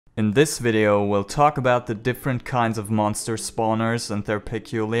In this video, we'll talk about the different kinds of monster spawners and their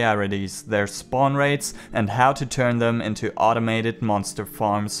peculiarities, their spawn rates, and how to turn them into automated monster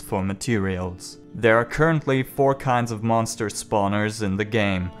farms for materials. There are currently 4 kinds of monster spawners in the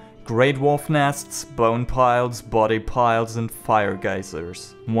game: Greydwarf nests, bone piles, body piles, and fire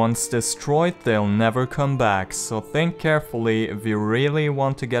geysers. Once destroyed, they'll never come back, so think carefully if you really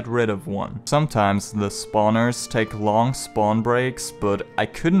want to get rid of one. Sometimes the spawners take long spawn breaks, but I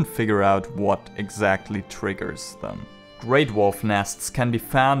couldn't figure out what exactly triggers them. Greydwarf nests can be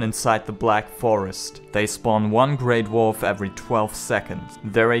found inside the Black Forest. They spawn 1 Greydwarf every 12 seconds.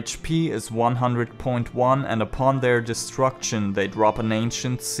 Their HP is 100.1 and upon their destruction they drop an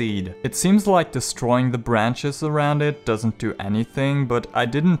ancient seed. It seems like destroying the branches around it doesn't do anything, but I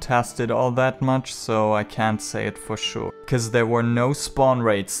didn't test it all that much, so I can't say it for sure. Cause there were no spawn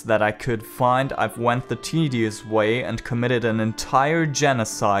rates that I could find, I've went the tedious way and committed an entire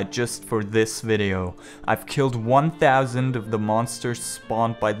genocide just for this video. I've killed 1,000 of the monsters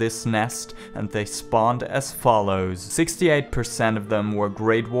spawned by this nest, and they spawned as follows. 68% of them were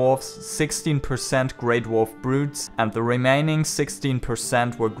Greydwarfs, 16% Greydwarf brutes, and the remaining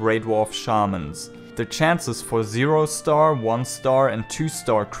 16% were Greydwarf shamans. The chances for 0-star, 1-star, and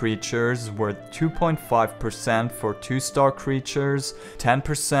 2-star creatures were 2.5% for 2-star creatures,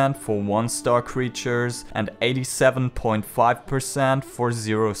 10% for 1-star creatures, and 87.5% for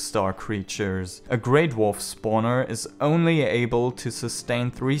 0-star creatures. A Greydwarf spawner is only able to sustain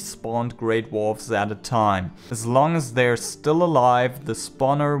 3 spawned Greydwarfs at a time. As long as they're still alive, the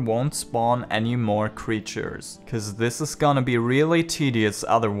spawner won't spawn any more creatures. Cause this is gonna be really tedious,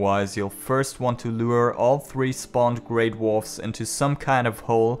 otherwise you'll first want to lure all 3 spawned Greydwarfs into some kind of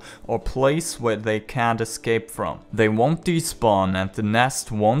hole or place where they can't escape from. They won't despawn and the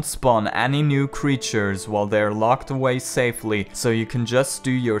nest won't spawn any new creatures while they're locked away safely, so you can just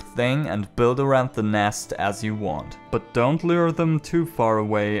do your thing and build around the nest as you want. But don't lure them too far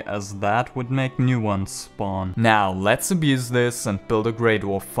away, as that would make new ones spawn. Now let's abuse this and build a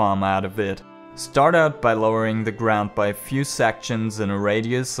Greydwarf farm out of it. Start out by lowering the ground by a few sections in a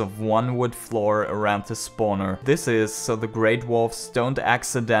radius of 1 wood floor around the spawner. This is so the Greydwarfs don't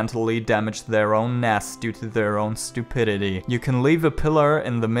accidentally damage their own nest due to their own stupidity. You can leave a pillar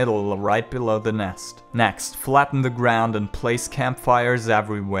in the middle right below the nest. Next, flatten the ground and place campfires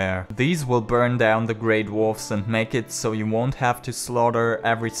everywhere. These will burn down the Greydwarfs and make it so you won't have to slaughter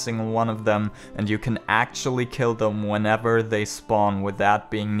every single one of them, and you can actually kill them whenever they spawn without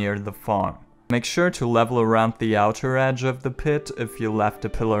being near the farm. Make sure to level around the outer edge of the pit if you left a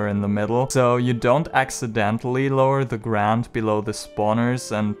pillar in the middle, so you don't accidentally lower the ground below the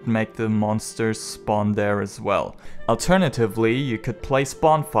spawners and make the monsters spawn there as well. Alternatively, you could place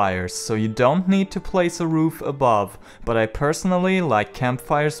bonfires, so you don't need to place a roof above, but I personally like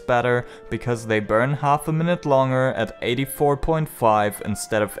campfires better because they burn half a minute longer at 84.5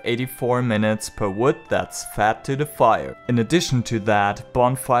 instead of 84 minutes per wood that's fed to the fire. In addition to that,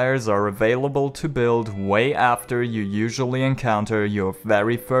 bonfires are available to build way after you usually encounter your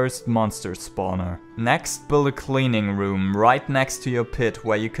very first monster spawner. Next, build a cleaning room right next to your pit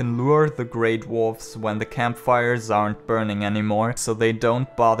where you can lure the Greydwarfs when the campfires aren't burning anymore, so they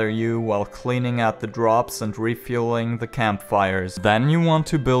don't bother you while cleaning out the drops and refueling the campfires. Then you want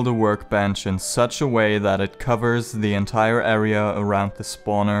to build a workbench in such a way that it covers the entire area around the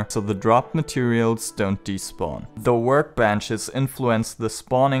spawner so the dropped materials don't despawn. Though workbenches influence the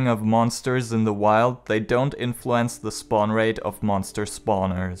spawning of monsters in the wild, they don't influence the spawn rate of monster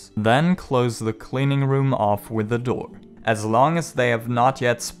spawners. Then close the cleaning room off with a door. As long as they have not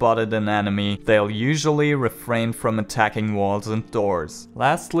yet spotted an enemy, they'll usually refrain from attacking walls and doors.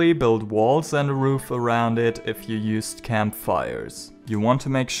 Lastly, build walls and a roof around it if you used campfires. You want to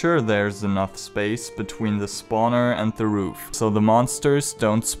make sure there's enough space between the spawner and the roof, so the monsters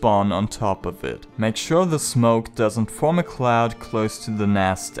don't spawn on top of it. Make sure the smoke doesn't form a cloud close to the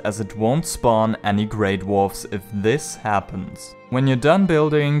nest, as it won't spawn any Greydwarfs if this happens. When you're done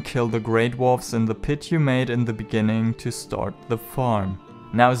building, kill the Greydwarfs in the pit you made in the beginning to start the farm.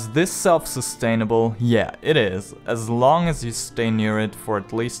 Now, is this self-sustainable? Yeah, it is, as long as you stay near it for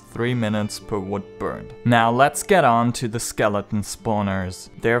at least 3 minutes per wood burned. Now let's get on to the skeleton spawners.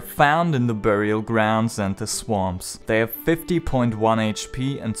 They're found in the burial grounds and the swamps. They have 50.1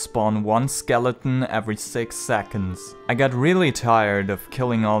 HP and spawn 1 skeleton every 6 seconds. I got really tired of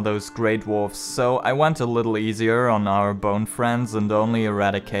killing all those Greydwarfs, so I went a little easier on our bone friends and only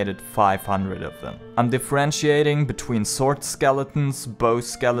eradicated 500 of them. I'm differentiating between sword skeletons, bow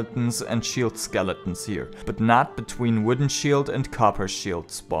skeletons and shield skeletons here, but not between wooden shield and copper shield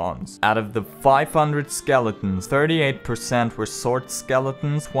spawns. Out of the 500 skeletons, 38% were sword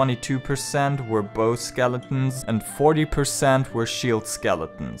skeletons, 22% were bow skeletons, and 40% were shield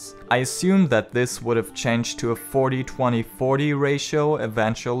skeletons. I assume that this would have changed to a 40-20-40 ratio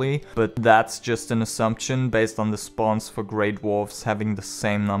eventually, but that's just an assumption based on the spawns for Grey Dwarfs having the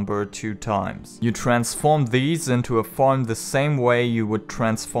same number 2 times. You transform these into a farm the same way you would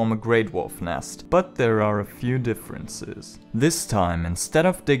transform a Grey Dwarf nest, but there are a few differences. This time, instead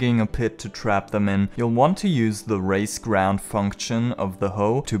of digging a pit to trap them in, you'll want to use the raise ground function of the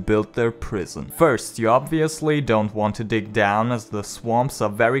hoe to build their prison. First, you obviously don't want to dig down as the swamps are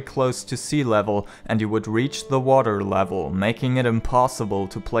very close to sea level and you would reach the water level, making it impossible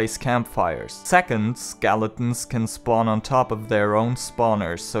to place campfires. Second, skeletons can spawn on top of their own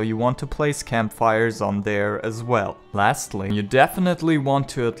spawners, so you want to place campfires on there as well. Lastly, you definitely want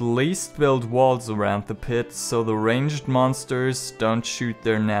to at least build walls around the pit so the ranged monsters don't shoot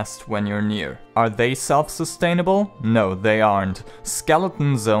their nest when you're near. Are they self-sustainable? No, they aren't.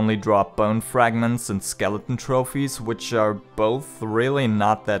 Skeletons only drop bone fragments and skeleton trophies, which are both really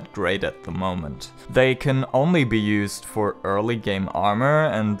not that great at the moment. They can only be used for early game armor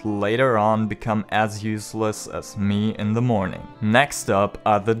and later on become as useless as me in the morning. Next up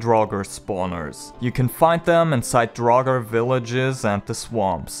are the DRAUGR spawners. You can find them inside DRAUGR villages and the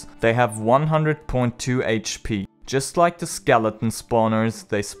swamps. They have 100.2 HP. Just like the skeleton spawners,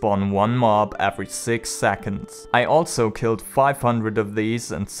 they spawn one mob every 6 seconds. I also killed 500 of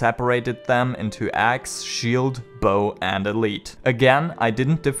these and separated them into axe, shield, bow and elite. Again, I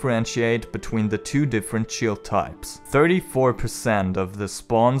didn't differentiate between the 2 different shield types. 34% of the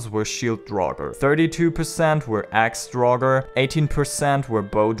spawns were shield DRAUGR, 32% were axe DRAUGR, 18% were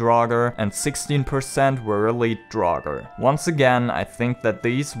bow DRAUGR, and 16% were elite DRAUGR. Once again, I think that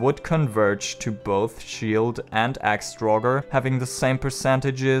these would converge to both shield and axe DRAUGR, having the same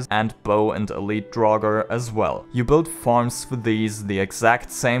percentages, and bow and elite DRAUGR as well. You build farms for these the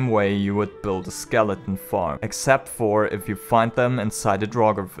exact same way you would build a skeleton farm, except for if you find them inside a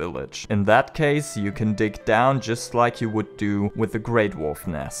DRAUGR village. In that case, you can dig down just like you would do with a Grey Dwarf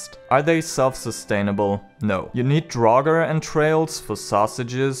nest. Are they self-sustainable? No. You need DRAUGR entrails for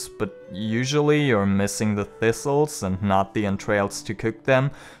sausages, but usually you're missing the thistles and not the entrails to cook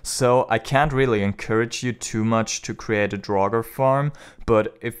them, so I can't really encourage you too much to create a DRAUGR farm,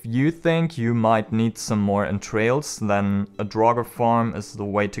 but if you think you might need some more entrails, then a DRAUGR farm is the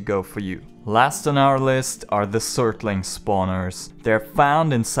way to go for you. Last on our list are the SURTLING SPAWNERS. They're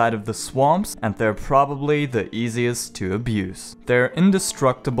found inside of the swamps and they're probably the easiest to abuse. They're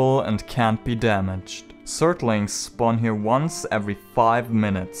indestructible and can't be damaged. SURTLINGs spawn here once every 5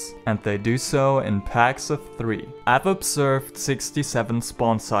 minutes, and they do so in packs of 3. I've observed 67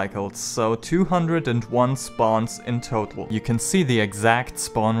 spawn cycles, so 201 spawns in total. You can see the exact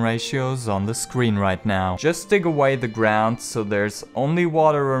spawn ratios on the screen right now. Just dig away the ground so there's only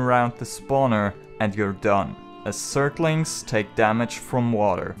water around the spawner and you're done, as SURTLINGs take damage from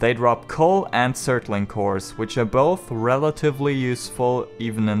water. They drop coal and SURTLING cores, which are both relatively useful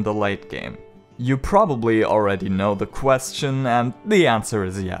even in the late game. You probably already know the question, and the answer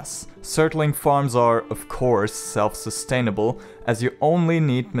is yes. SURTLING farms are, of course, self-sustainable, as you only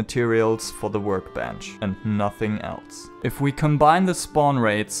need materials for the workbench, and nothing else. If we combine the spawn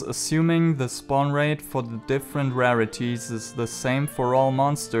rates, assuming the spawn rate for the different rarities is the same for all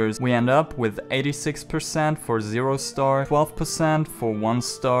monsters, we end up with 86% for 0 star, 12% for 1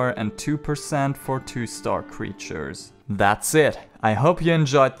 star, and 2% for 2 star creatures. That's it! I hope you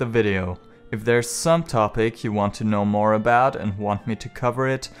enjoyed the video. If there's some topic you want to know more about and want me to cover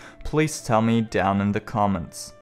it, please tell me down in the comments.